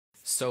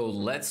So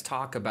let's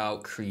talk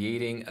about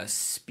creating a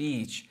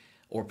speech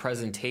or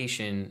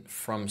presentation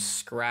from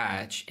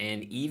scratch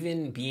and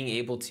even being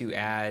able to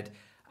add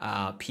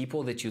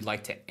people that you'd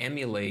like to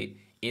emulate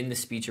in the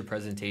speech or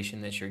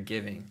presentation that you're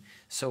giving.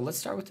 So let's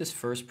start with this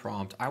first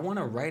prompt. I want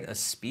to write a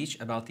speech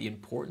about the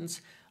importance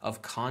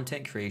of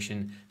content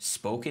creation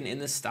spoken in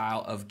the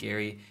style of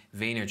Gary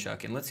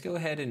Vaynerchuk. And let's go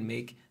ahead and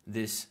make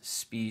this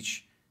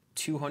speech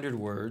 200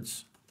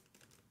 words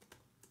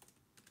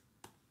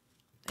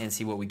and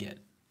see what we get.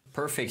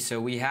 Perfect. So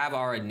we have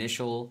our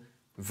initial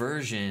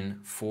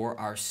version for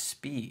our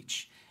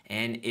speech,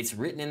 and it's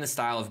written in the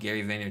style of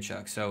Gary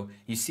Vaynerchuk. So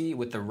you see,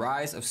 with the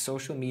rise of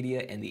social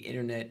media and the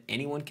internet,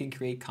 anyone can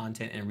create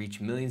content and reach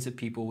millions of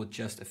people with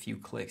just a few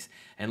clicks.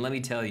 And let me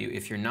tell you,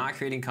 if you're not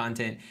creating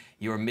content,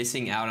 you're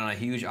missing out on a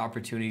huge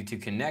opportunity to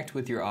connect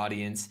with your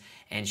audience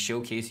and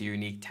showcase your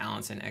unique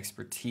talents and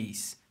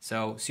expertise.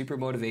 So super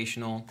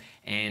motivational,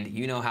 and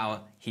you know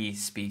how he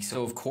speaks.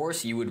 So of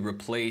course you would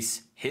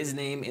replace his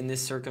name in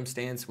this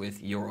circumstance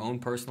with your own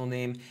personal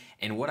name.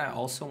 And what I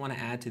also want to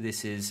add to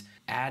this is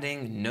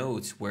adding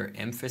notes where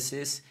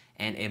emphasis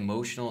and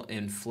emotional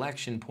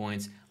inflection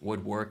points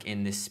would work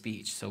in this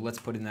speech. So let's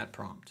put in that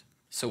prompt.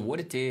 So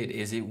what it did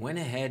is it went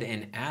ahead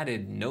and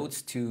added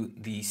notes to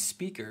the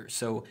speaker.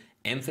 So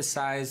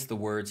emphasize the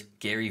words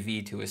Gary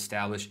V to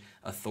establish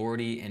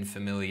authority and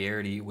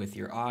familiarity with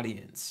your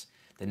audience.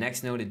 The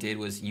next note it did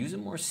was use a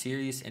more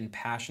serious and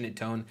passionate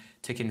tone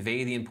to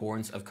convey the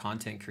importance of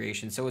content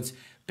creation. So it's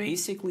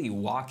basically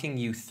walking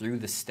you through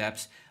the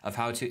steps of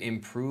how to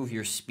improve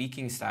your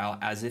speaking style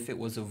as if it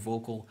was a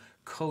vocal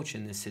coach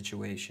in this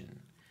situation.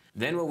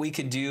 Then what we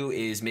could do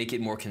is make it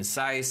more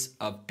concise,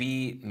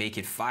 upbeat, make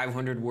it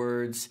 500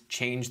 words,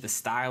 change the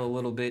style a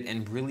little bit,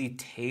 and really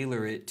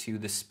tailor it to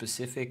the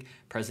specific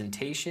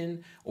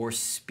presentation or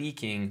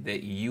speaking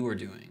that you are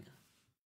doing.